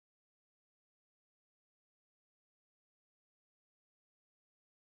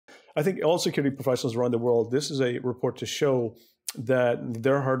I think all security professionals around the world, this is a report to show that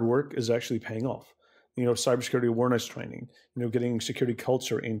their hard work is actually paying off. Cybersecurity awareness training, getting security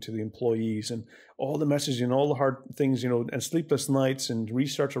culture into the employees, and all the messaging, all the hard things, and sleepless nights and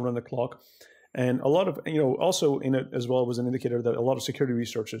research around the clock. And a lot of, also in it as well was an indicator that a lot of security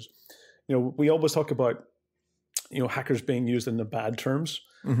researchers, we always talk about, hackers being used in the bad terms.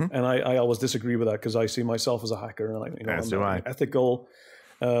 And I always disagree with that because I see myself as a hacker, and I'm ethical.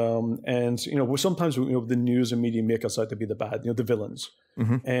 And sometimes the news and media make us out to be the bad, the villains.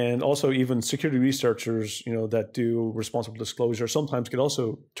 And also even security researchers, that do responsible disclosure sometimes get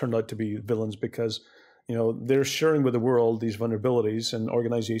also turned out to be villains because they're sharing with the world these vulnerabilities, and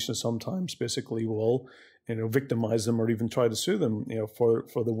organizations sometimes basically will victimize them or even try to sue them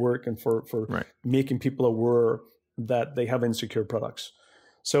for the work and for making people aware that they have insecure products.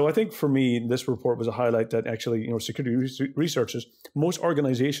 So I think for me, this report was a highlight that actually, security researchers, most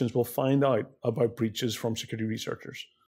organizations will find out about breaches from security researchers.